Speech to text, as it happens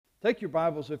Take your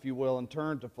Bibles, if you will, and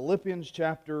turn to Philippians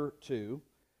chapter 2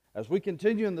 as we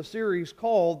continue in the series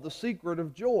called The Secret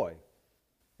of Joy,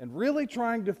 and really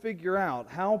trying to figure out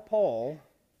how Paul,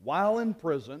 while in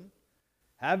prison,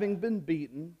 having been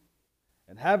beaten,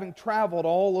 and having traveled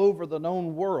all over the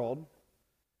known world,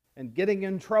 and getting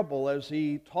in trouble as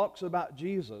he talks about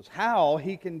Jesus, how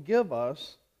he can give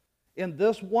us, in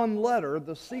this one letter,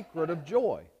 the secret of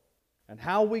joy, and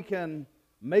how we can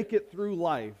make it through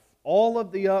life, all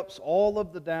of the ups, all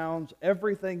of the downs,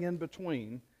 everything in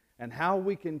between, and how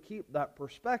we can keep that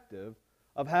perspective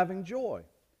of having joy.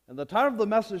 And the title of the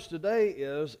message today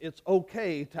is, It's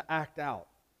Okay to Act Out.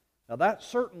 Now that's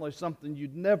certainly something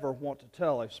you'd never want to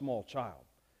tell a small child.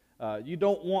 You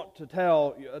don't want to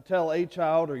tell a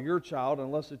child or your child,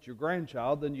 unless it's your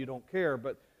grandchild, then you don't care,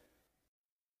 but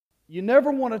you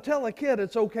never want to tell a kid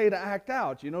it's okay to act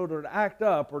out, to act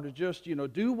up, or to just,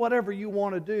 do whatever you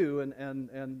want to do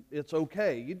and it's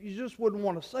okay. You just wouldn't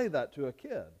want to say that to a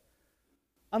kid.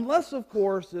 Unless, of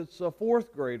course, it's a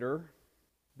fourth grader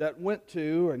that went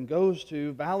to and goes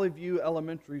to Valley View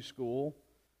Elementary School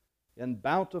in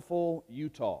Bountiful,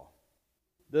 Utah.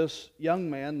 This young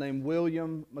man named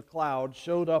William McLeod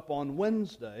showed up on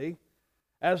Wednesday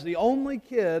as the only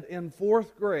kid in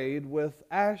fourth grade with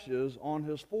ashes on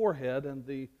his forehead and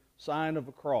the sign of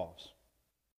a cross.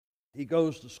 He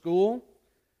goes to school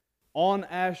on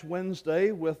Ash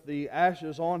Wednesday with the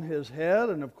ashes on his head,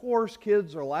 and of course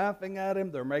kids are laughing at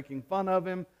him, they're making fun of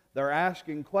him, they're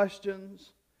asking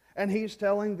questions, and he's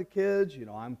telling the kids,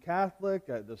 I'm Catholic,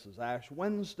 this is Ash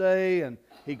Wednesday, and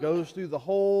he goes through the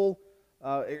whole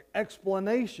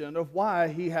explanation of why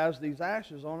he has these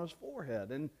ashes on his forehead.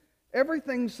 And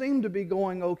everything seemed to be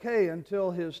going okay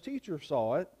until his teacher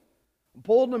saw it,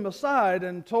 pulled him aside,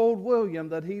 and told William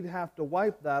that he'd have to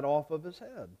wipe that off of his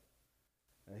head.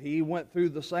 He went through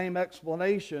the same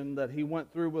explanation that he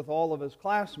went through with all of his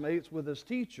classmates, with his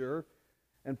teacher,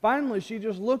 and finally she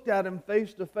just looked at him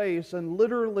face to face and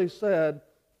literally said,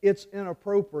 "It's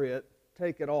inappropriate,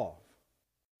 take it off."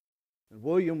 And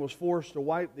William was forced to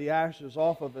wipe the ashes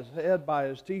off of his head by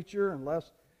his teacher,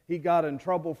 unless he got in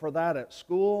trouble for that at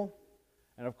school.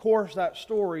 And of course, that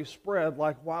story spread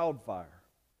like wildfire.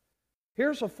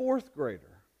 Here's a fourth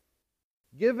grader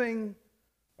giving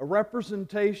a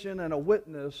representation and a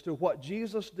witness to what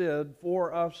Jesus did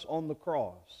for us on the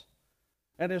cross,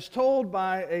 and is told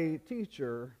by a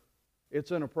teacher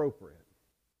it's inappropriate.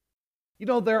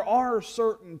 There are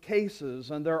certain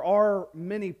cases, and there are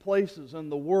many places in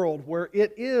the world where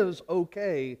it is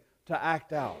okay to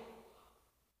act out.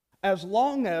 As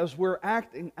long as we're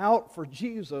acting out for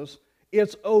Jesus,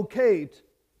 it's okay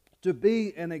to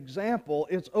be an example.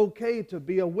 It's okay to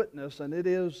be a witness, and it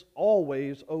is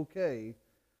always okay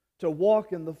to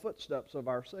walk in the footsteps of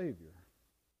our Savior.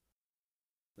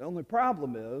 The only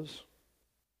problem is,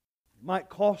 it might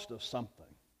cost us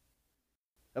something.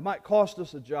 It might cost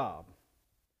us a job.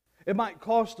 It might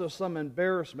cost us some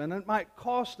embarrassment. It might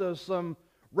cost us some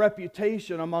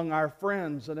reputation among our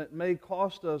friends, and it may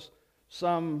cost us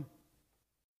some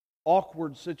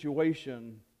awkward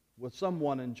situation with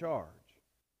someone in charge.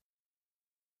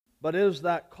 But is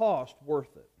that cost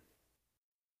worth it?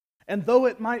 And though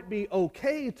it might be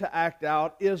okay to act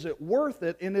out, is it worth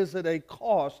it, and is it a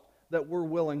cost that we're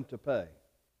willing to pay?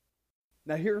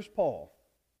 Now here's Paul,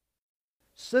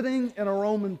 sitting in a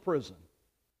Roman prison,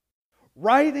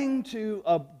 writing to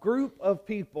a group of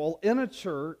people in a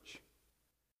church,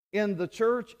 in the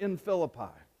church in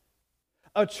Philippi.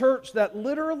 A church that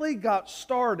literally got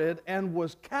started and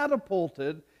was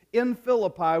catapulted in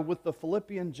Philippi with the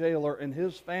Philippian jailer and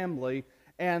his family,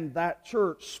 and that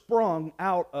church sprung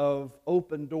out of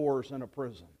open doors in a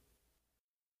prison.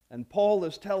 And Paul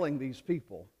is telling these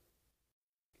people,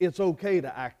 it's okay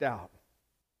to act out.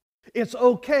 It's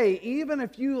okay, even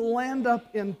if you land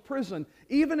up in prison,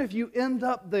 even if you end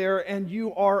up there and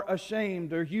you are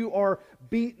ashamed, or you are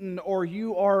beaten, or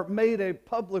you are made a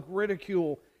public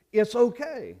ridicule, it's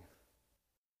okay.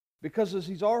 Because as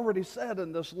he's already said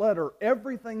in this letter,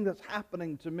 everything that's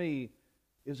happening to me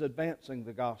is advancing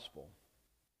the gospel.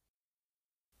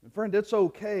 And friend, it's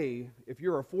okay if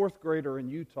you're a fourth grader in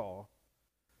Utah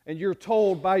and you're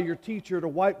told by your teacher to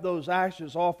wipe those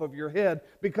ashes off of your head,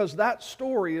 because that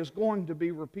story is going to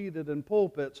be repeated in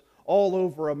pulpits all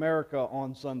over America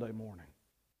on Sunday morning.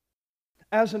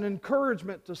 As an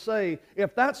encouragement to say,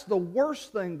 if that's the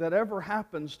worst thing that ever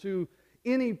happens to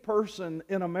any person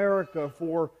in America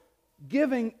for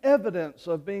giving evidence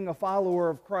of being a follower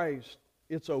of Christ,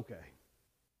 it's okay.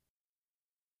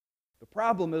 The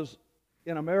problem is,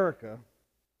 in America,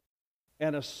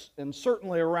 and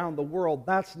certainly around the world,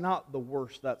 that's not the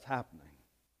worst that's happening.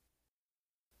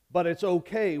 but it's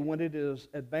okay when it is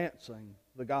advancing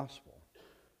the gospel.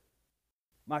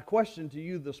 My question to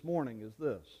you this morning is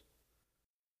this: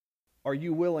 are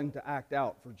you willing to act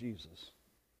out for Jesus,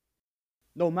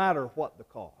 no matter what the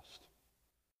cost?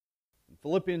 In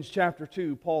Philippians chapter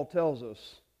 2, Paul tells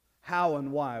us how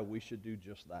and why we should do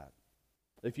just that.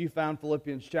 If you found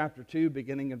Philippians chapter 2,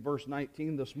 beginning in verse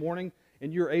 19 this morning,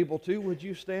 and you're able to, would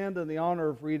you stand in the honor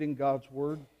of reading God's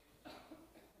Word?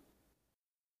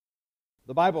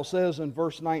 The Bible says in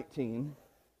verse 19,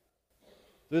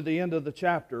 through the end of the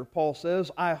chapter, Paul says,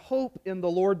 I hope in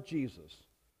the Lord Jesus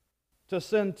to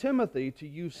send Timothy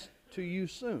to you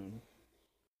soon,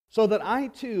 so that I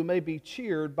too may be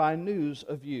cheered by news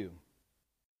of you.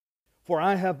 For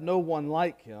I have no one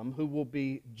like him who will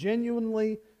be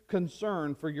genuinely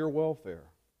concerned for your welfare.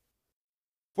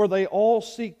 For they all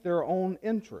seek their own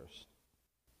interest,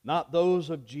 not those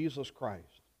of Jesus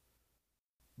Christ.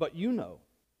 But you know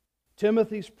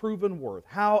Timothy's proven worth,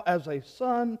 how as a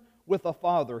son with a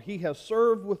father he has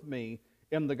served with me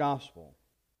in the gospel.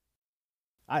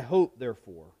 I hope,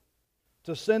 therefore,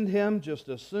 to send him just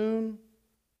as soon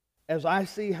as I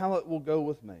see how it will go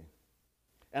with me.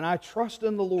 And I trust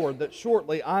in the Lord that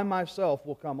shortly I myself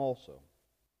will come also.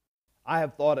 I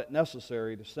have thought it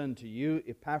necessary to send to you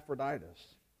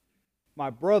Epaphroditus, my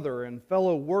brother and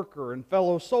fellow worker and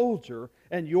fellow soldier,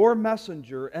 and your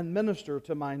messenger and minister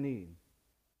to my need.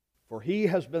 For he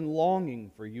has been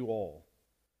longing for you all,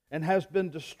 and has been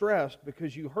distressed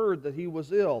because you heard that he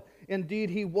was ill. Indeed,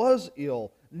 he was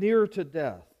ill, near to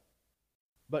death.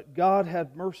 But God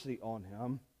had mercy on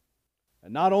him,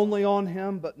 and not only on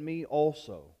him, but me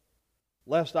also,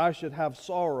 lest I should have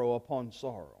sorrow upon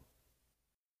sorrow.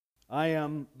 I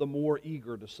am the more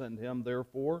eager to send him,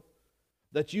 therefore,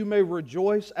 that you may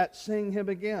rejoice at seeing him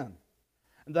again,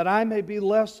 and that I may be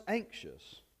less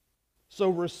anxious. So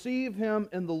receive him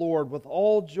in the Lord with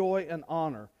all joy and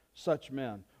honor such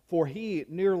men, for he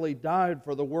nearly died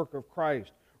for the work of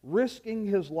Christ, risking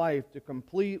his life to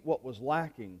complete what was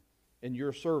lacking in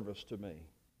your service to me.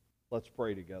 Let's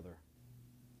pray together.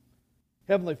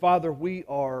 Heavenly Father, we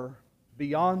are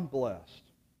beyond blessed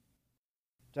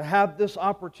to have this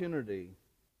opportunity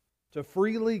to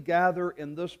freely gather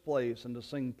in this place and to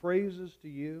sing praises to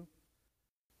you,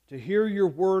 to hear your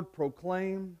word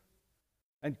proclaimed,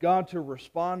 and God, to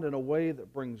respond in a way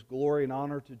that brings glory and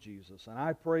honor to Jesus. And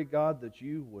I pray, God, that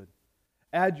you would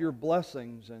add your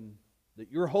blessings and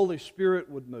that your Holy Spirit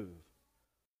would move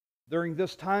during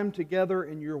this time together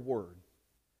in your word.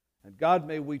 And God,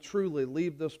 may we truly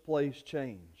leave this place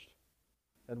changed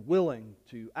and willing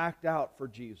to act out for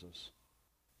Jesus,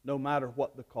 no matter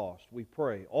what the cost. We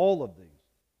pray all of these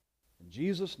in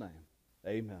Jesus' name.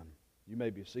 Amen. You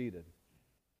may be seated.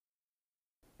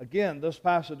 Again, this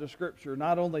passage of Scripture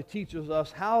not only teaches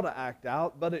us how to act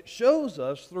out, but it shows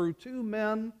us through two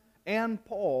men and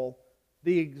Paul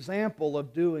the example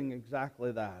of doing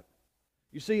exactly that.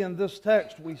 You see, in this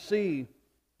text we see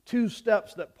two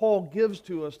steps that Paul gives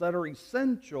to us that are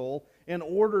essential in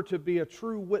order to be a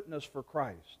true witness for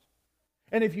Christ.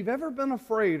 And if you've ever been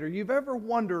afraid, or you've ever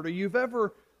wondered, or you've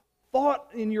ever thought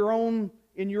in your own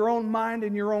mind,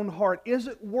 in your own heart, is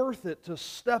it worth it to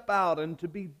step out and to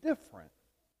be different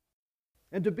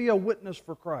and to be a witness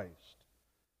for Christ?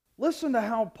 Listen to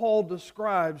how Paul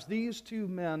describes these two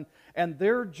men and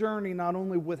their journey, not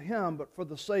only with him, but for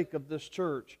the sake of this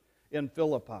church in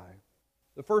Philippi.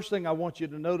 The first thing I want you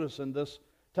to notice in this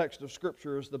text of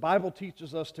Scripture is the Bible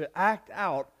teaches us to act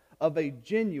out of a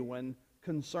genuine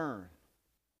concern.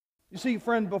 You see,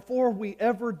 friend, before we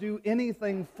ever do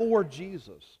anything for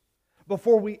Jesus,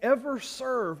 before we ever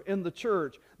serve in the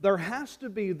church, there has to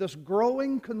be this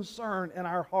growing concern in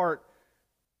our heart,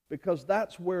 because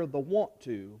that's where the want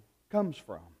to comes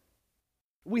from.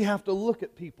 We have to look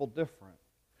at people different.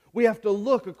 We have to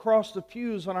look across the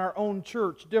pews in our own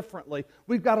church differently.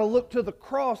 We've got to look to the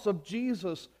cross of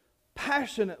Jesus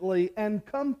passionately and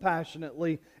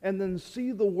compassionately, and then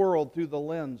see the world through the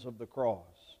lens of the cross.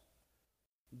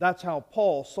 That's how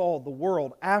Paul saw the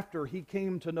world after he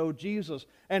came to know Jesus,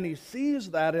 and he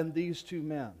sees that in these two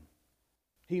men.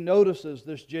 He notices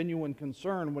this genuine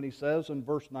concern when he says in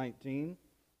verse 19,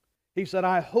 he said,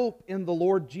 I hope in the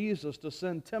Lord Jesus to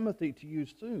send Timothy to you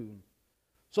soon,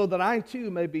 so that I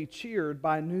too may be cheered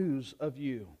by news of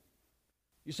you.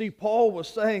 You see, Paul was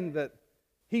saying that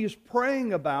he's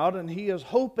praying about and he is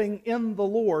hoping in the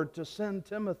Lord to send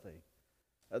Timothy.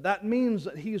 That means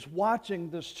that he's watching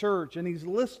this church and he's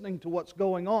listening to what's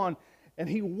going on, and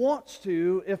he wants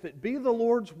to, if it be the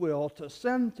Lord's will, to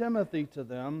send Timothy to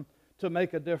them to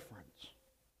make a difference.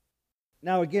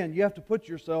 Now again, you have to put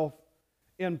yourself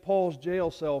in Paul's jail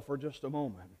cell for just a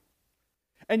moment.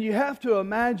 And you have to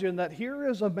imagine that here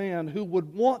is a man who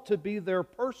would want to be there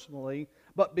personally,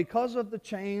 but because of the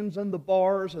chains and the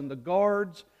bars and the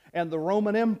guards and the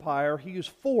Roman Empire, he is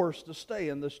forced to stay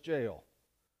in this jail.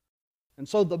 And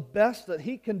so the best that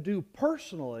he can do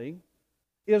personally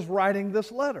is writing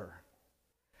this letter.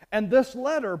 And this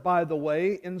letter, by the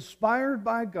way, inspired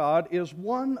by God, is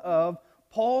one of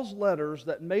Paul's letters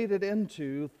that made it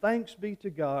into, thanks be to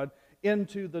God,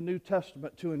 into the New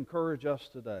Testament to encourage us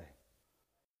today.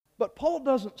 But Paul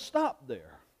doesn't stop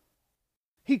there.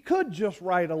 He could just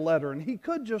write a letter, and he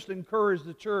could just encourage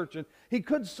the church, and he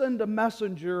could send a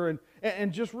messenger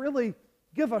and just really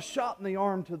give a shot in the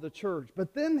arm to the church.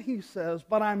 But then he says,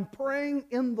 but I'm praying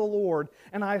in the Lord,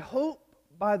 and I hope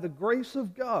by the grace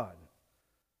of God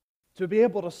to be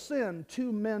able to send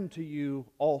 2 men to you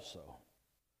also.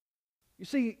 You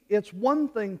see, it's one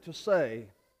thing to say,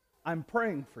 I'm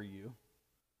praying for you.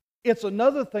 It's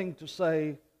another thing to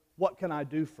say, what can I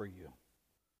do for you?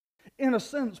 In a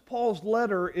sense, Paul's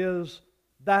letter is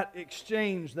that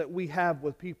exchange that we have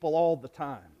with people all the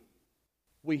time.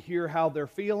 We hear how they're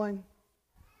feeling.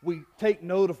 We take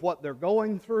note of what they're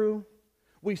going through.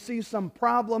 We see some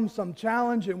problem, some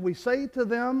challenge, and we say to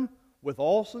them with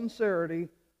all sincerity,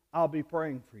 I'll be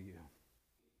praying for you.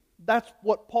 That's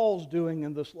what Paul's doing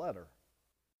in this letter.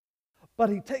 But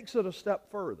he takes it a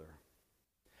step further.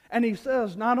 And he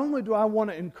says, not only do I want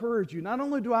to encourage you, not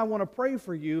only do I want to pray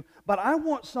for you, but I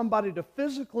want somebody to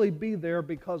physically be there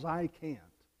because I can't.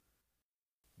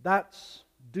 That's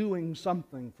doing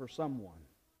something for someone.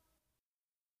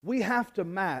 We have to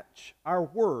match our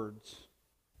words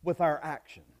with our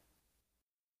action.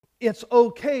 It's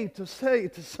okay to say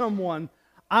to someone,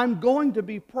 I'm going to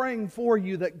be praying for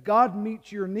you that God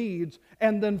meets your needs,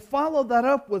 and then follow that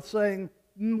up with saying,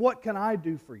 what can I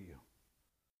do for you?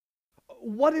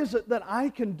 What is it that I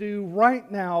can do right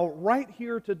now, right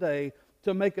here today,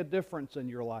 to make a difference in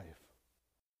your life?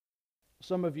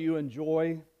 Some of you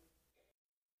enjoy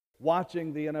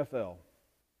watching the NFL,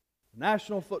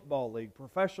 National Football League,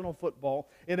 professional football.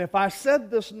 And if I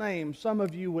said this name, some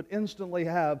of you would instantly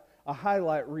have a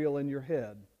highlight reel in your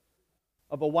head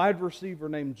of a wide receiver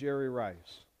named Jerry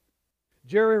Rice.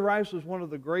 Jerry Rice was one of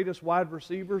the greatest wide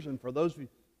receivers, and for those of you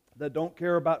that don't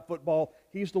care about football,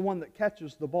 he's the one that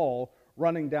catches the ball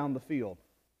running down the field.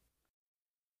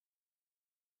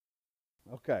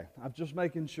 Okay, I'm just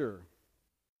making sure.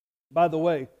 By the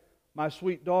way, my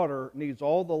sweet daughter needs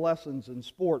all the lessons in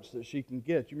sports that she can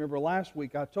get. You remember last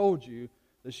week I told you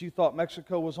that she thought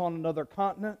Mexico was on another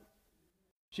continent?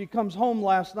 She comes home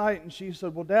last night and she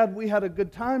said, well, Dad, we had a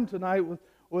good time tonight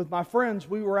with my friends.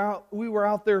 We were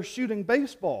out there shooting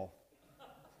baseball.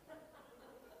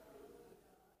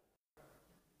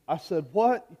 I said,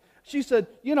 what? She said,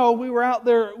 we were out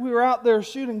there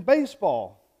shooting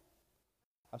baseball.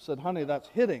 I said, honey, that's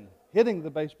hitting the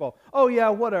baseball. Oh yeah,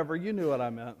 whatever, you knew what I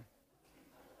meant.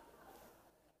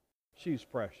 She's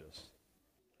precious.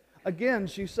 Again,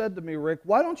 she said to me, Rick,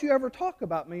 why don't you ever talk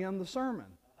about me in the sermon?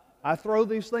 I throw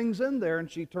these things in there and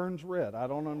she turns red. I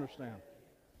don't understand.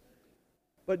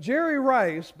 But Jerry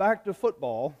Rice, back to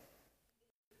football,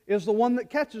 is the one that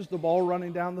catches the ball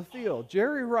running down the field.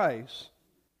 Jerry Rice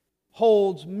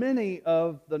holds many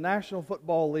of the National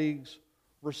Football League's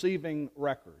receiving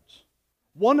records.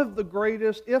 One of the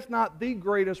greatest, if not the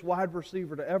greatest, wide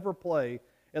receiver to ever play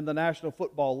in the National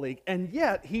Football League. And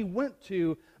yet, he went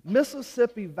to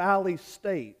Mississippi Valley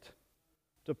State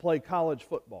to play college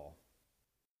football.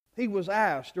 He was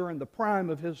asked during the prime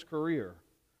of his career,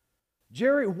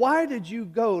 Jerry, why did you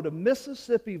go to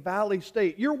Mississippi Valley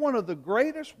State? You're one of the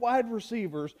greatest wide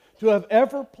receivers to have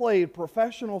ever played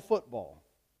professional football.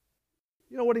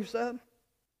 You know what he said?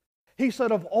 He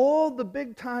said, of all the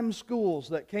big-time schools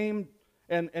that came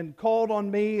and called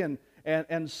on me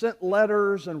and sent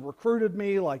letters and recruited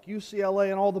me, like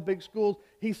UCLA and all the big schools,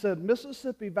 he said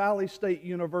Mississippi Valley State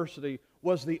University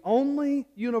was the only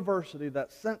university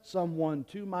that sent someone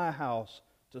to my house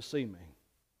to see me.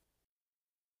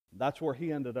 That's where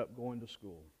he ended up going to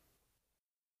school.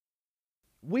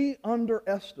 We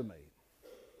underestimate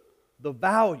the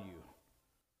value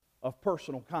of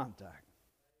personal contact.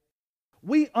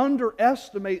 We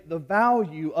underestimate the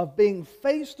value of being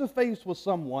face-to-face with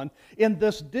someone in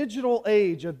this digital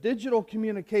age of digital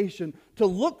communication, to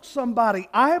look somebody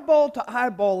eyeball to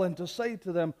eyeball and to say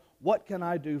to them, what can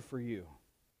I do for you?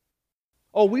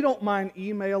 Oh, we don't mind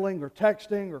emailing or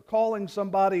texting or calling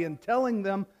somebody and telling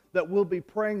them that we'll be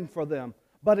praying for them.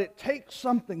 But it takes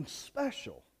something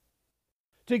special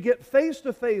to get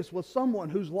face-to-face with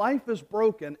someone whose life is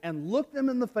broken and look them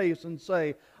in the face and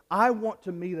say, I want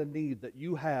to meet a need that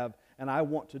you have, and I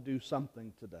want to do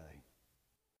something today.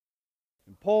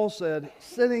 And Paul said,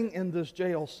 sitting in this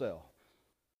jail cell,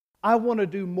 I want to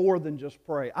do more than just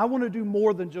pray. I want to do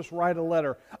more than just write a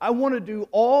letter. I want to do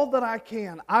all that I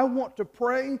can. I want to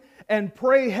pray and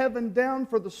pray heaven down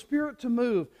for the Spirit to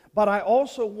move. But I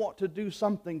also want to do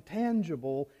something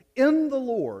tangible in the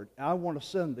Lord. I want to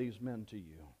send these men to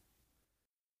you.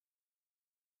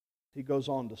 He goes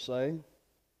on to say,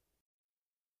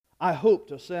 I hope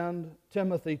to send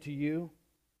Timothy to you.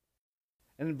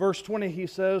 And in verse 20 he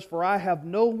says, for I have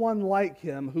no one like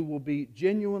him who will be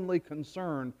genuinely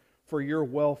concerned for your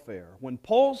welfare. When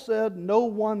Paul said no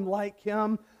one like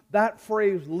him, that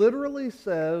phrase literally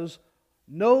says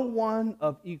no one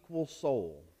of equal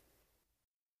soul.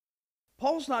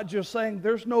 Paul's not just saying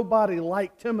there's nobody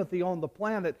like Timothy on the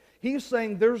planet. He's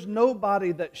saying there's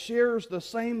nobody that shares the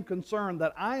same concern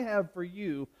that I have for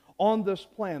you on this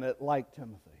planet like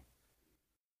Timothy.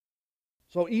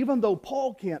 So even though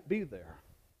Paul can't be there,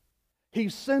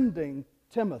 he's sending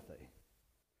Timothy,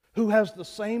 who has the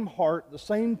same heart, the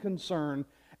same concern,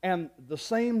 and the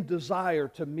same desire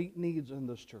to meet needs in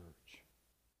this church.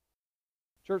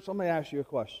 Church, let me ask you a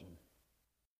question.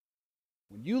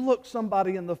 When you look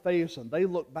somebody in the face and they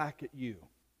look back at you,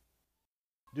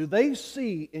 do they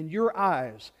see in your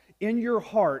eyes, in your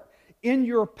heart, in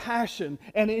your passion,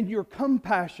 and in your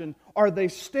compassion, are they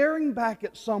staring back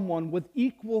at someone with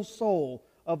equal soul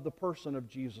of the person of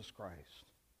Jesus Christ?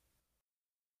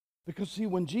 Because see,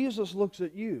 when Jesus looks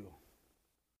at you,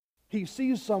 He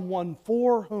sees someone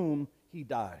for whom He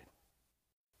died.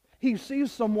 He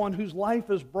sees someone whose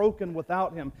life is broken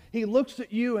without Him. He looks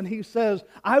at you and He says,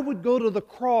 I would go to the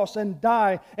cross and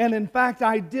die, and in fact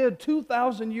I did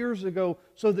 2,000 years ago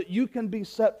so that you can be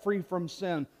set free from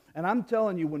sin. And I'm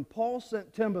telling you, when Paul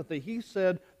sent Timothy, he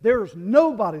said, there's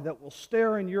nobody that will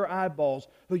stare in your eyeballs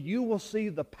who you will see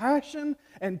the passion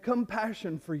and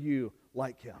compassion for you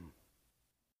like him.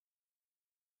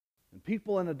 And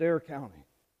people in Adair County,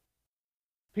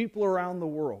 people around the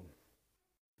world,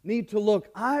 need to look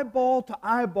eyeball to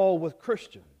eyeball with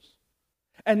Christians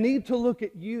and need to look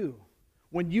at you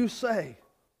when you say,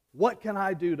 what can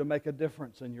I do to make a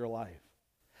difference in your life?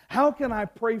 How can I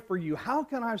pray for you? How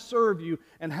can I serve you?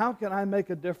 And how can I make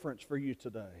a difference for you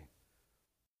today?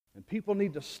 And people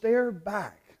need to stare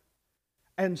back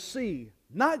and see,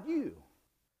 not you,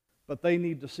 but they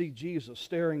need to see Jesus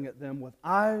staring at them with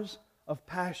eyes of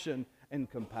passion and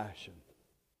compassion.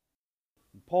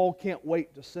 And Paul can't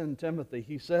wait to send Timothy.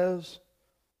 He says,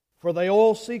 for they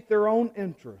all seek their own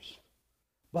interests,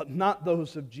 but not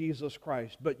those of Jesus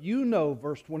Christ. But you know,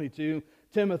 verse 22,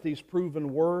 Timothy's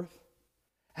proven worth,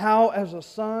 how as a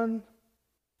son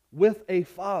with a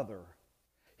father,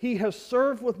 he has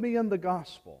served with me in the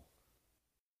gospel.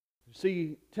 You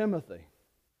see, Timothy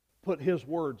put his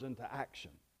words into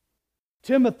action.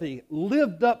 Timothy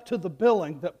lived up to the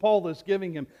billing that Paul is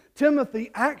giving him. Timothy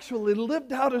actually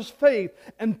lived out his faith.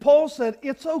 And Paul said,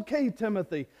 it's okay,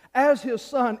 Timothy, as his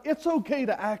son, it's okay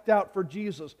to act out for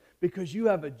Jesus because you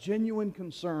have a genuine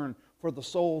concern for the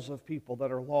souls of people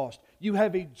that are lost. You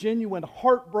have a genuine,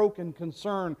 heartbroken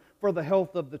concern for the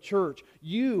health of the church.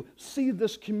 You see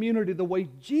this community the way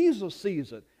Jesus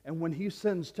sees it. And when He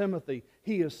sends Timothy,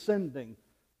 He is sending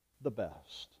the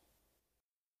best.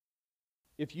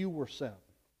 If you were sent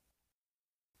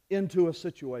into a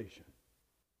situation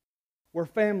where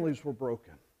families were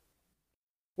broken,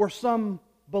 where some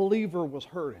believer was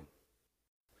hurting,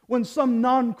 when some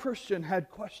non-Christian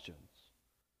had questions,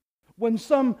 when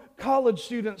some college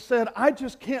student said, I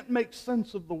just can't make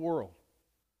sense of the world,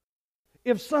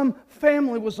 if some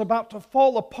family was about to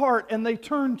fall apart and they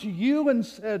turned to you and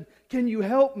said, can you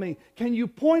help me? Can you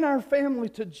point our family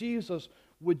to Jesus?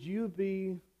 Would you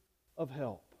be of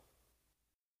help?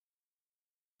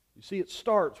 You see, it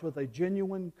starts with a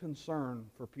genuine concern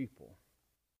for people.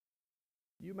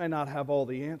 You may not have all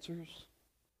the answers.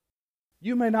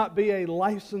 You may not be a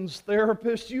licensed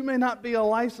therapist. You may not be a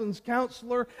licensed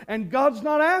counselor. And God's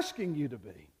not asking you to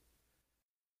be.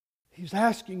 He's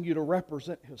asking you to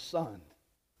represent His Son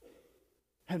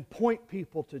and point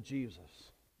people to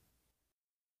Jesus.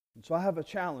 And so I have a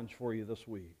challenge for you this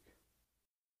week.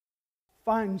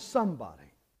 Find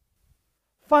somebody.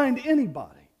 Find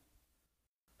anybody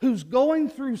who's going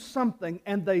through something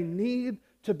and they need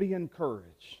to be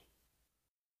encouraged.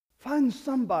 Find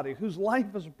somebody whose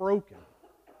life is broken.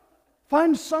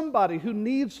 Find somebody who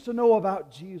needs to know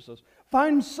about Jesus.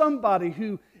 Find somebody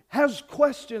who has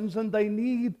questions and they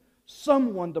need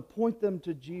someone to point them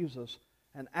to Jesus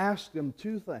and ask them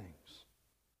two things.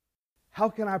 How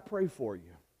can I pray for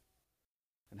you?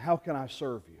 And how can I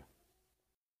serve you?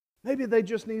 Maybe they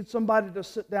just need somebody to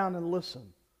sit down and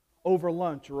listen over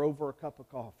lunch or over a cup of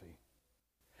coffee.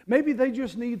 Maybe they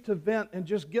just need to vent and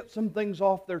just get some things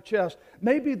off their chest.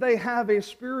 Maybe they have a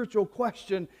spiritual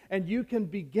question and you can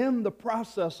begin the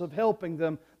process of helping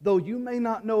them. Though you may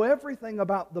not know everything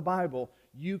about the Bible,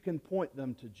 you can point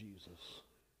them to Jesus.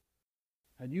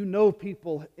 And you know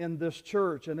people in this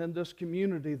church and in this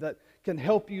community that can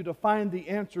help you to find the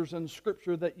answers in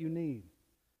Scripture that you need.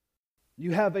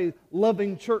 You have a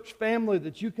loving church family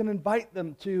that you can invite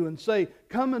them to and say,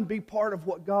 come and be part of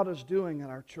what God is doing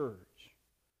in our church.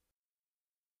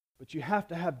 But you have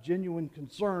to have genuine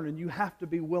concern and you have to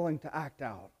be willing to act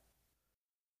out.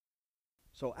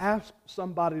 So ask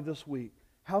somebody this week,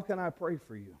 how can I pray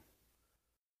for you?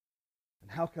 And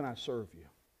how can I serve you?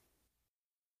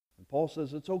 And Paul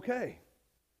says it's okay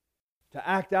to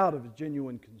act out of a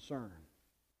genuine concern.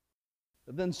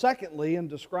 And then secondly, in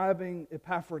describing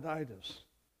Epaphroditus,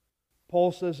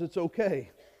 Paul says it's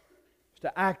okay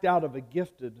to act out of a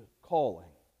gifted calling.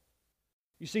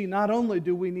 You see, not only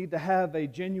do we need to have a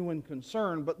genuine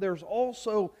concern, but there's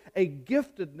also a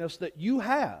giftedness that you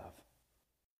have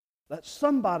that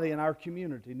somebody in our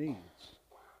community needs.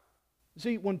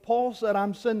 See, when Paul said,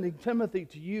 I'm sending Timothy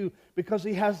to you because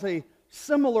he has a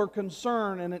similar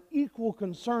concern and an equal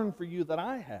concern for you that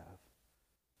I have.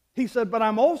 He said, but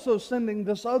I'm also sending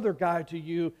this other guy to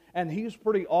you, and he's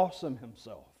pretty awesome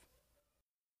himself.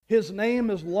 His name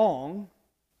is long.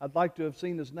 I'd like to have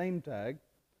seen his name tag.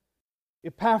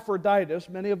 Epaphroditus.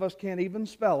 Many of us can't even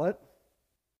spell it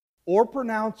or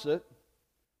pronounce it,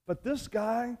 but this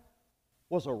guy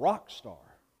was a rock star.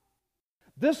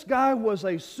 This guy was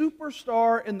a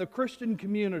superstar in the Christian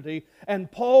community,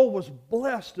 and Paul was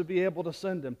blessed to be able to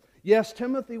send him. Yes,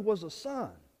 Timothy was a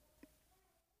son,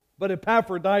 but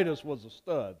Epaphroditus was a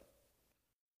stud.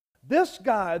 This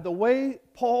guy, the way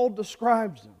Paul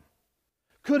describes him,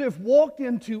 could have walked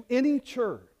into any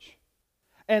church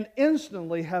and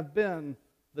instantly have been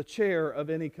the chair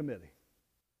of any committee.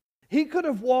 He could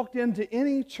have walked into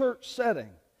any church setting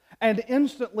and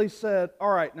instantly said,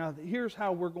 all right, now here's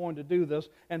how we're going to do this,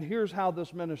 and here's how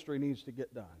this ministry needs to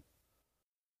get done.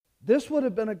 This would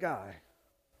have been a guy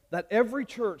that every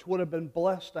church would have been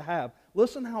blessed to have.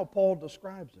 Listen how Paul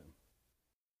describes him.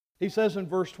 He says in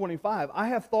verse 25, I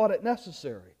have thought it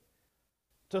necessary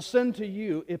to send to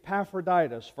you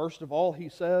Epaphroditus. First of all, he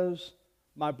says,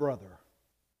 my brother.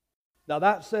 Now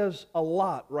that says a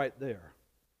lot right there.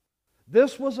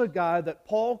 This was a guy that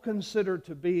Paul considered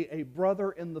to be a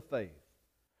brother in the faith.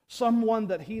 Someone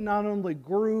that he not only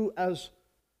grew as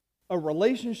a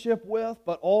relationship with,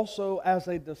 but also as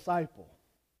a disciple.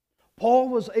 Paul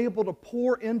was able to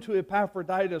pour into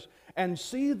Epaphroditus and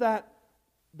see that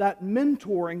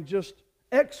mentoring just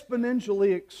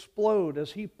exponentially explode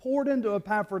as he poured into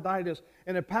Epaphroditus,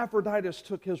 and Epaphroditus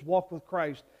took his walk with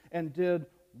Christ and did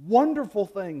wonderful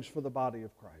things for the body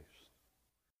of Christ.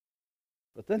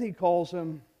 But then he calls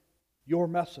him your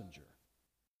messenger.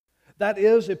 That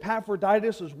is,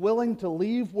 Epaphroditus is willing to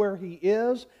leave where he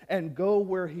is and go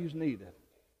where he's needed.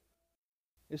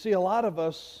 You see, a lot of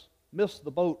us miss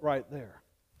the boat right there.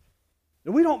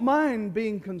 Now, we don't mind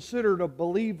being considered a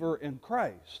believer in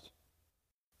Christ.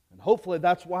 And hopefully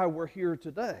that's why we're here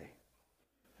today.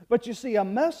 But you see, a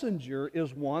messenger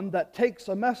is one that takes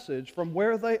a message from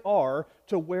where they are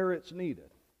to where it's needed.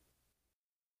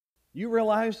 You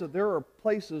realize that there are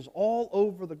places all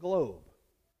over the globe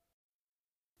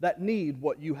that need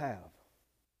what you have.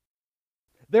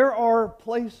 There are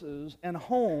places and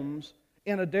homes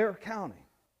in Adair County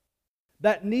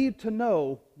that need to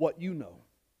know what you know.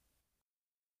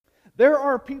 There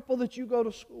are people that you go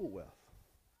to school with.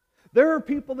 There are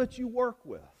people that you work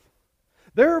with.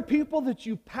 There are people that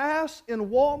you pass in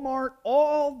Walmart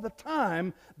all the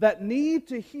time that need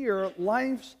to hear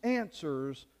life's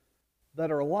answers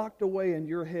that are locked away in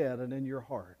your head and in your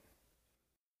heart.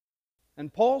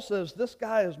 And Paul says, this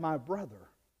guy is my brother.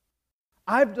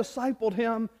 I've discipled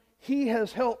him. He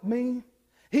has helped me.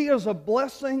 He is a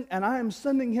blessing, and I am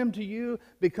sending him to you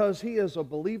because he is a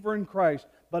believer in Christ.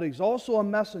 But he's also a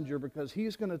messenger because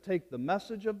he's going to take the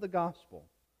message of the gospel,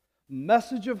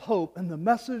 message of hope, and the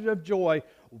message of joy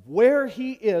where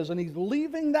he is, and he's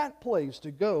leaving that place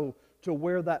to go to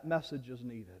where that message is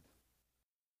needed.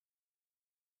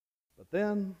 But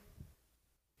then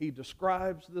he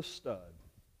describes this stud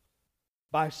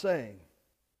by saying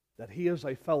that he is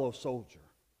a fellow soldier.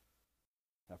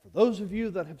 Now, for those of you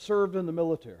that have served in the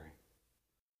military,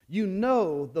 you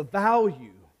know the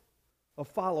value of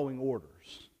following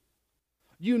orders.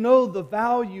 You know the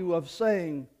value of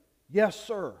saying, yes,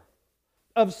 sir,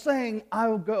 of saying,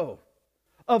 I'll go,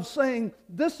 of saying,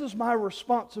 this is my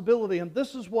responsibility and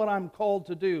this is what I'm called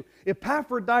to do.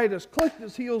 Epaphroditus clicked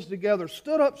his heels together,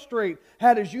 stood up straight,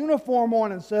 had his uniform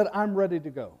on, and said, I'm ready to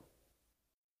go.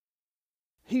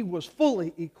 He was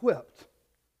fully equipped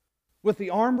with the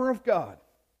armor of God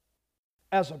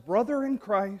as a brother in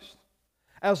Christ,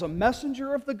 as a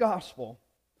messenger of the gospel,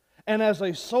 and as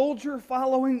a soldier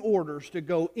following orders to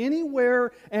go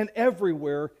anywhere and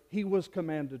everywhere he was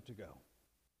commanded to go.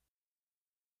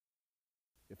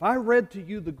 If I read to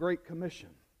you the Great Commission,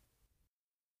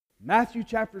 Matthew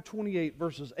chapter 28,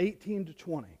 verses 18 to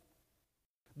 20,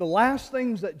 the last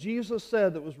things that Jesus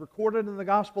said that was recorded in the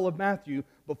Gospel of Matthew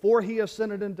before He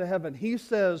ascended into heaven, He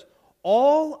says,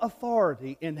 all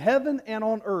authority in heaven and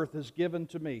on earth is given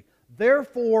to me.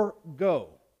 Therefore, go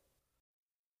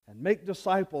and make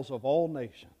disciples of all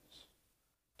nations,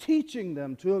 teaching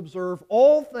them to observe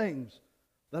all things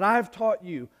that I've taught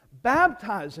you,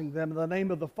 baptizing them in the name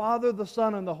of the Father, the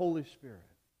Son, and the Holy Spirit.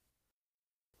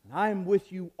 And I am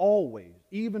with you always,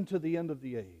 even to the end of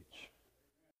the age.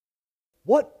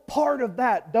 What part of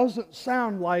that doesn't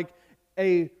sound like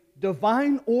a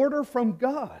divine order from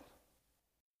God?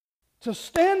 To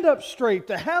stand up straight,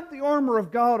 to have the armor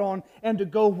of God on, and to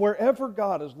go wherever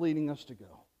God is leading us to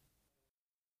go.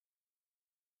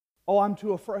 Oh, I'm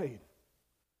too afraid.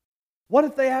 What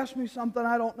if they ask me something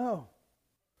I don't know?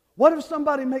 What if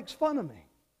somebody makes fun of me?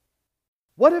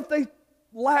 What if they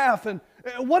laugh? And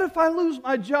what if I lose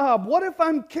my job? What if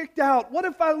I'm kicked out? What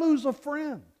if I lose a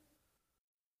friend?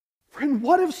 Friend,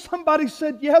 what if somebody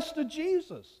said yes to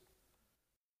Jesus?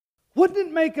 Wouldn't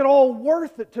it make it all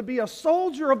worth it to be a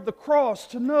soldier of the cross,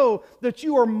 to know that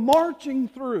you are marching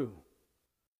through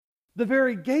the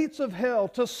very gates of hell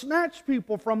to snatch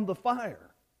people from the fire?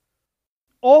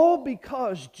 All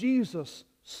because Jesus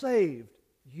saved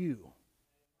you.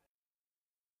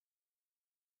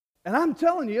 And I'm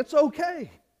telling you, it's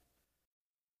okay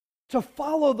to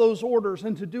follow those orders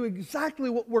and to do exactly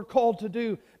what we're called to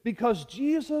do because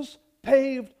Jesus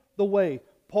paved the way.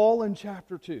 Paul in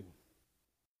chapter 2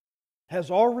 has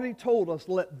already told us,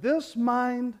 let this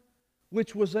mind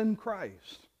which was in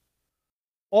Christ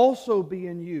also be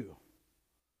in you.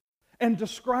 And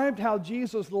described how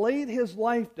Jesus laid His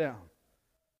life down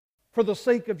for the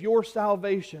sake of your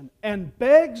salvation and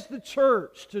begs the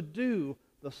church to do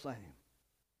the same.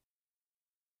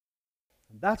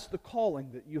 And that's the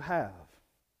calling that you have.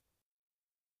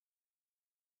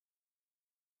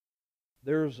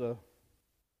 There's a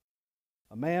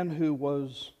man who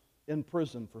was in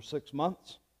prison for 6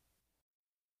 months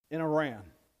in Iran.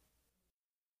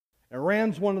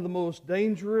 Iran's one of the most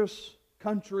dangerous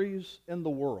countries in the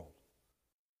world.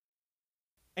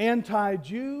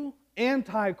 Anti-Jew,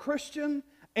 anti-Christian,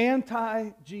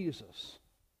 anti-Jesus.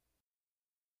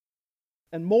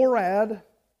 And Morad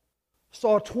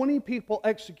saw 20 people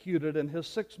executed in his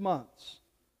 6 months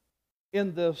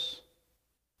in this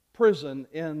prison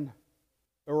in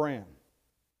Iran.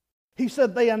 He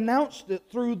said they announced it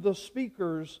through the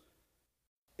speakers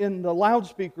in the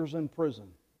loudspeakers in prison.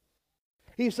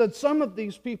 He said, some of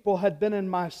these people had been in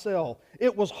my cell.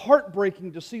 It was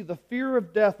heartbreaking to see the fear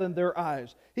of death in their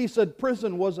eyes. He said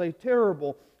prison was a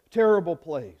terrible, terrible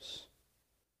place.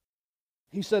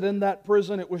 He said in that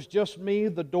prison it was just me,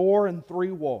 the door, and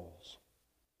 3 walls.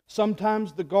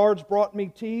 Sometimes the guards brought me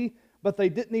tea, but they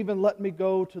didn't even let me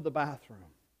go to the bathroom.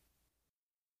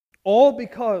 All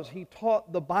because he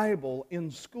taught the Bible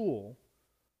in school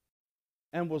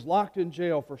and was locked in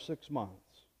jail for 6 months.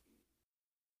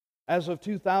 As of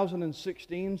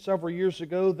 2016, several years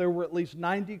ago, there were at least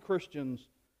 90 Christians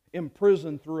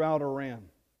imprisoned throughout Iran.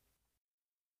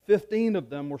 15 of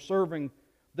them were serving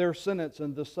their sentence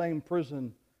in the same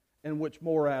prison in which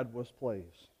Morad was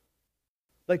placed.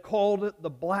 They called it the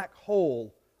black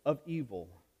hole of evil.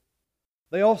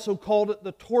 They also called it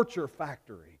the torture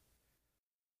factory.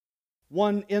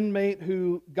 One inmate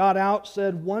who got out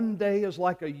said 1 day is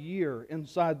like a year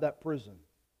inside that prison.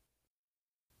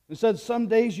 He said some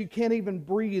days you can't even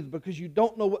breathe because you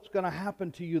don't know what's going to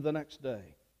happen to you the next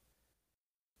day.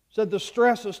 Said the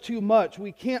stress is too much.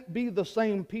 We can't be the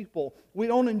same people. We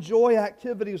don't enjoy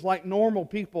activities like normal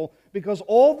people because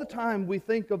all the time we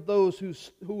think of those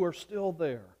who are still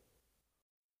there.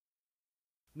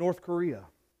 North Korea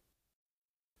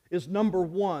is number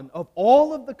 1 of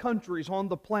all of the countries on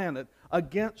the planet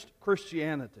against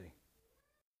Christianity.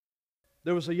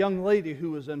 There was a young lady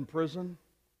who was in prison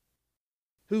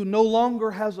who no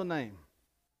longer has a name.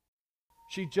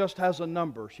 She just has a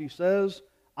number. She says,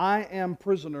 I am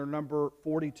prisoner number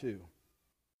 42.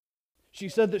 She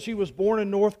said that she was born in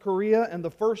North Korea and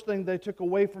the first thing they took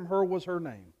away from her was her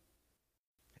name.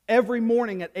 Every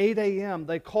morning at 8 a.m.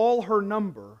 they call her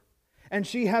number and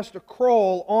she has to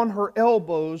crawl on her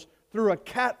elbows through a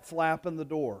cat flap in the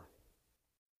door.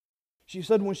 She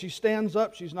said when she stands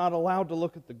up, she's not allowed to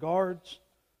look at the guards.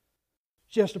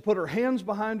 She has to put her hands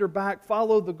behind her back,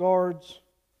 follow the guards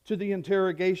to the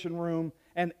interrogation room,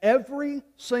 and every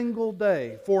single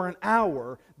day for an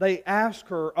hour, they ask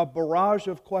her a barrage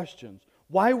of questions.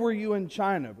 Why were you in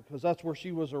China? Because that's where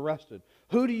she was arrested.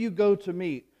 Who do you go to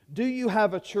meet? Do you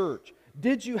have a church?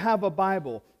 Did you have a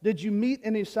Bible? Did you meet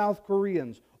any South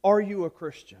Koreans? Are you a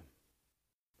Christian?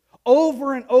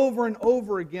 Over and over and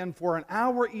over again for an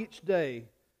hour each day,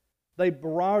 they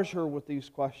barrage her with these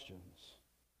questions.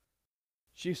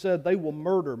 She said, they will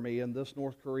murder me in this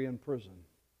North Korean prison.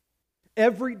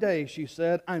 Every day, she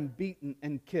said, I'm beaten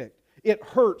and kicked. It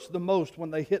hurts the most when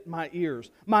they hit my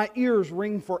ears. My ears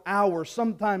ring for hours,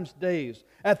 sometimes days.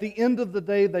 At the end of the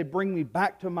day, they bring me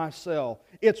back to my cell.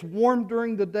 It's warm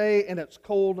during the day and it's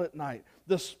cold at night.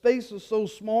 The space is so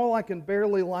small I can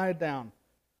barely lie down.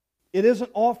 It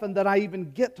isn't often that I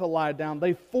even get to lie down.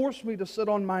 They force me to sit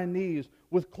on my knees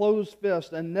with closed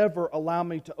fists and never allow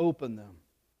me to open them.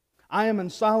 I am in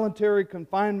solitary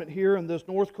confinement here in this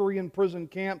North Korean prison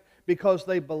camp because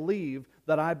they believe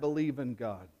that I believe in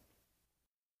God.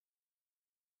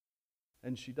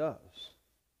 And she does.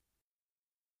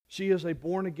 She is a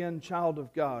born-again child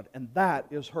of God, and that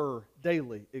is her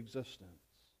daily existence.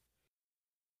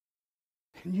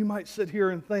 And you might sit here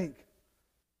and think,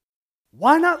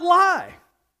 why not lie?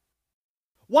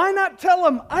 Why not tell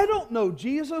them, I don't know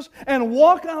Jesus, and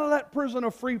walk out of that prison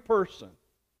a free person?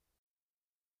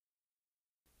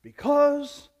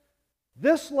 Because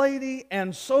this lady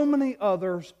and so many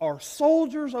others are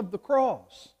soldiers of the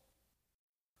cross.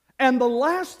 And the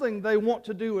last thing they want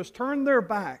to do is turn their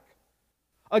back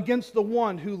against the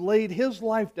one who laid his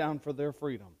life down for their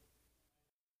freedom.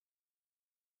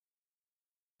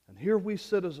 And here we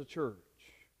sit as a church.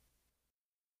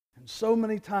 And so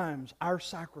many times our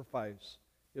sacrifice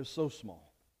is so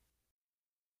small.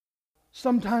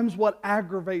 Sometimes what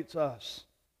aggravates us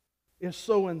is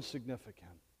so insignificant.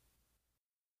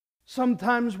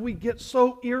 Sometimes we get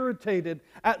so irritated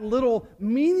at little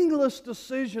meaningless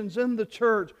decisions in the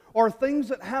church or things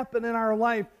that happen in our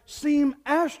life seem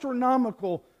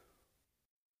astronomical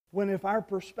when if our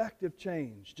perspective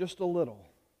changed just a little,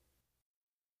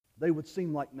 they would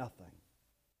seem like nothing.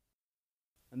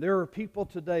 And there are people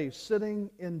today sitting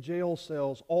in jail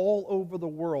cells all over the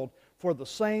world for the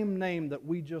same name that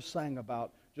we just sang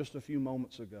about just a few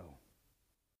moments ago.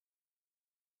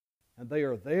 And they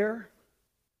are there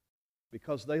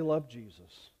because they love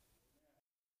Jesus.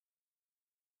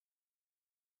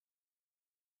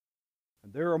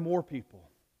 And there are more people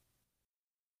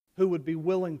who would be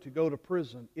willing to go to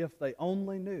prison if they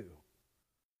only knew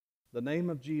the name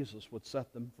of Jesus would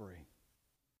set them free.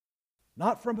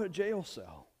 Not from a jail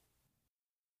cell,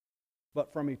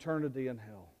 but from eternity in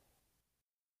hell.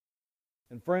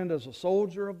 And friend, as a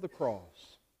soldier of the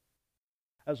cross,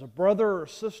 as a brother or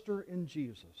sister in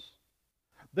Jesus,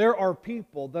 there are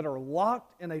people that are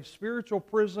locked in a spiritual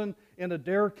prison in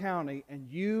Adair County, and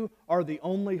you are the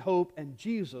only hope, and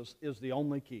Jesus is the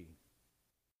only key.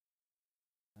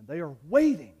 And they are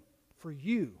waiting for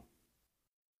you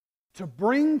to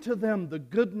bring to them the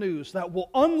good news that will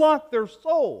unlock their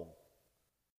soul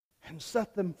and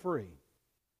set them free.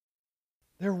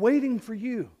 They're waiting for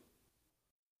you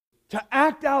to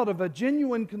act out of a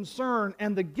genuine concern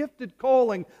and the gifted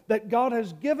calling that God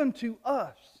has given to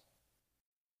us,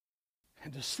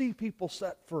 and to see people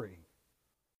set free.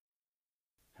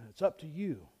 And it's up to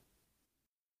you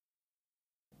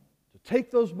to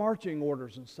take those marching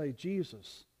orders and say,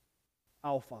 Jesus,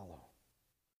 I'll follow.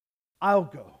 I'll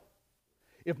go.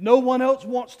 If no one else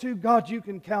wants to, God, you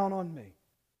can count on me.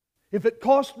 If it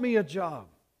costs me a job,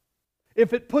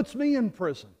 if it puts me in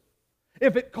prison,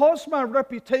 if it costs my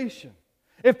reputation,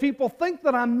 if people think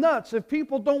that I'm nuts, if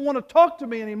people don't want to talk to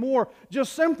me anymore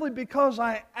just simply because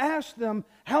I asked them,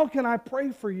 how can I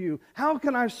pray for you? How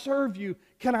can I serve you?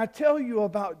 Can I tell you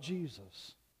about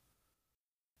Jesus?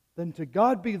 Then to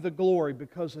God be the glory,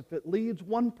 because if it leads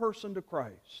one person to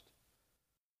Christ,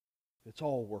 it's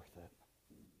all worth it.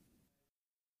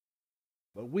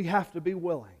 But we have to be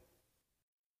willing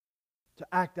to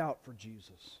act out for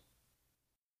Jesus.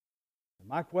 And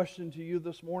my question to you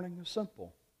this morning is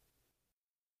simple.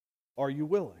 Are you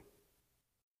willing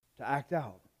to act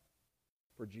out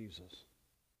for Jesus?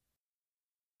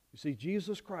 You see,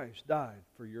 Jesus Christ died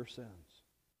for your sins.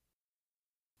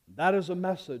 That is a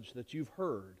message that you've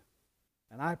heard,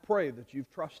 and I pray that you've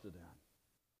trusted in.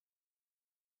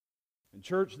 In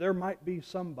church, there might be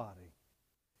somebody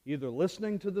either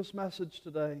listening to this message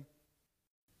today,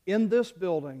 in this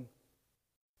building,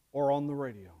 or on the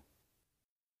radio,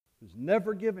 who's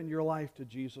never given your life to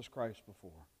Jesus Christ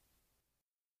before.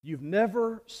 You've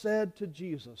never said to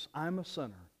Jesus, I'm a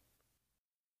sinner.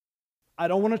 I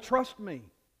don't want to trust me.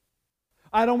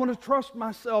 I don't want to trust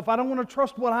myself. I don't want to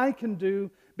trust what I can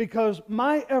do because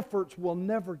my efforts will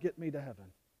never get me to heaven.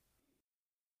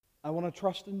 I want to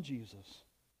trust in Jesus.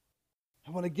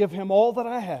 I want to give Him all that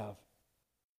I have.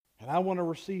 And I want to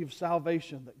receive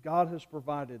salvation that God has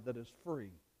provided that is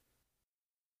free.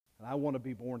 And I want to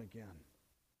be born again.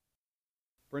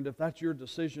 Friend, if that's your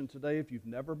decision today, if you've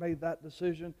never made that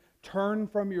decision, turn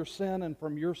from your sin and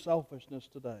from your selfishness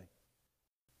today.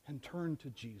 And turn to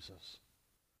Jesus.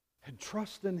 And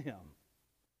trust in Him.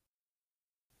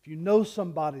 If you know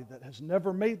somebody that has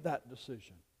never made that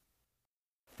decision,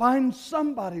 find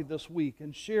somebody this week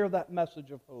and share that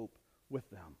message of hope with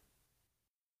them.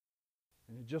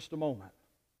 And in just a moment,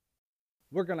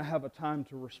 we're going to have a time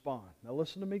to respond. Now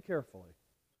listen to me carefully.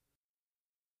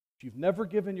 If you've never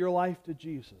given your life to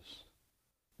Jesus,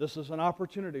 this is an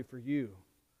opportunity for you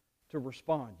to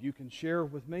respond. You can share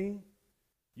with me.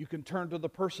 You can turn to the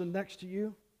person next to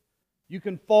you. You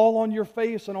can fall on your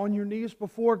face and on your knees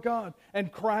before God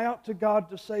and cry out to God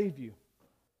to save you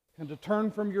and to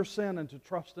turn from your sin and to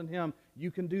trust in Him. You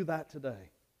can do that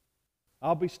today.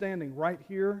 I'll be standing right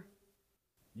here.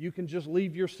 You can just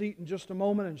leave your seat in just a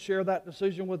moment and share that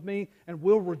decision with me, and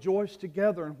we'll rejoice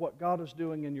together in what God is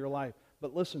doing in your life.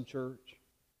 But listen, church,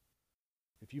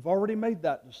 if you've already made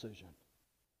that decision,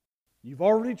 you've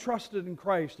already trusted in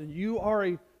Christ, and you are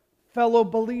a fellow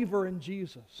believer in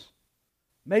Jesus,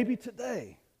 maybe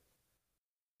today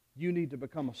you need to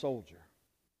become a soldier.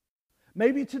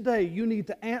 Maybe today you need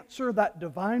to answer that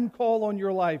divine call on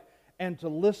your life and to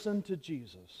listen to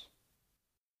Jesus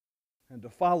and to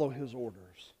follow His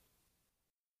orders.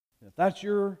 If that's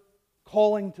your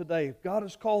calling today, if God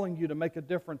is calling you to make a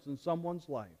difference in someone's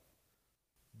life,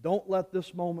 don't let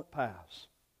this moment pass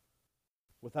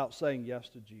without saying yes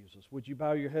to Jesus. Would you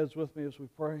bow your heads with me as we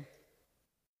pray?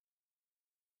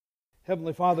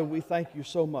 Heavenly Father, we thank You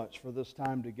so much for this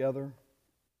time together.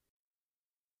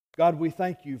 God, we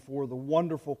thank You for the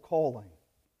wonderful calling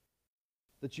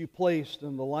that You placed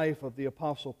in the life of the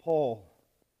Apostle Paul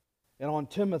and on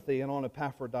Timothy and on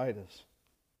Epaphroditus,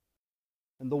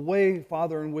 and the way,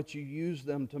 Father, in which You used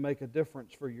them to make a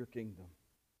difference for Your kingdom.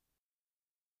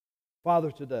 Father,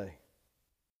 today,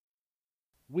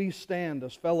 we stand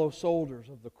as fellow soldiers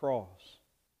of the cross,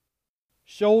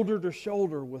 shoulder to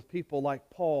shoulder with people like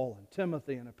Paul and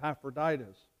Timothy and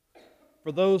Epaphroditus,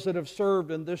 for those that have served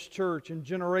in this church in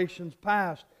generations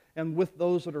past and with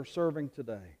those that are serving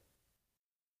today.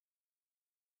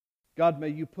 God, may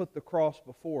You put the cross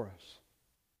before us.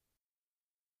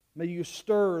 May You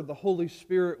stir the Holy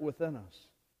Spirit within us.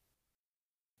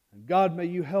 And God, may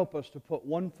You help us to put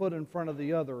one foot in front of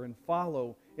the other and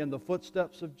follow in the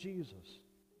footsteps of Jesus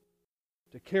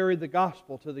to carry the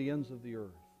gospel to the ends of the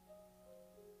earth.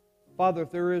 Father,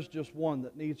 if there is just one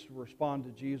that needs to respond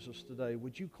to Jesus today,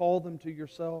 would You call them to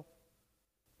Yourself?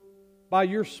 By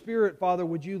Your Spirit, Father,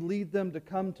 would You lead them to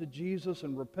come to Jesus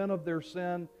and repent of their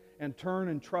sin and turn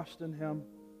and trust in Him?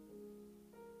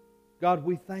 God,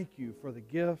 we thank You for the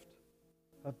gift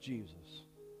of Jesus.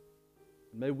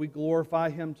 And may we glorify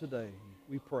Him today.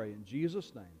 We pray in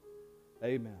Jesus' name.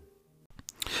 Amen.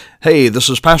 Hey, this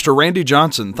is Pastor Randy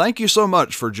Johnson. Thank you so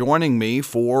much for joining me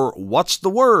for What's the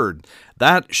Word?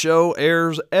 That show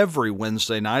airs every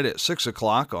Wednesday night at 6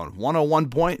 o'clock on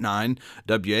 101.9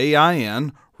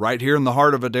 WAIN, right here in the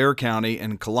heart of Adair County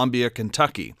in Columbia,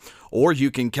 Kentucky. Or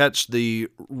you can catch the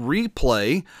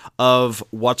replay of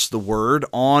What's the Word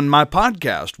on my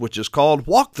podcast, which is called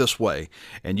Walk This Way.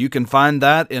 And you can find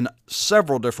that in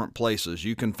several different places.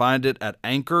 You can find it at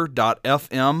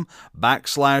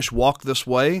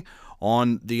anchor.fm/walkthisway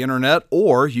on the internet,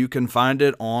 or you can find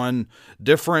it on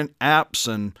different apps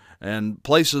and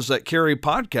places that carry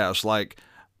podcasts like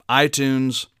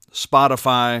iTunes,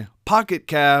 Spotify, Pocket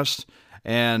Cast,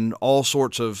 and all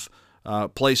sorts of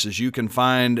places. You can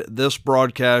find this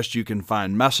broadcast, you can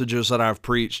find messages that I've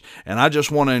preached, and I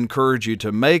just want to encourage you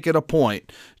to make it a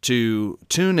point to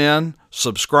tune in,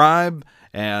 subscribe,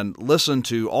 and listen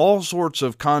to all sorts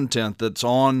of content that's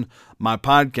on my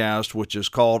podcast, which is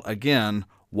called, again,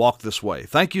 Walk This Way.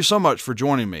 Thank you so much for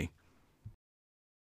joining me.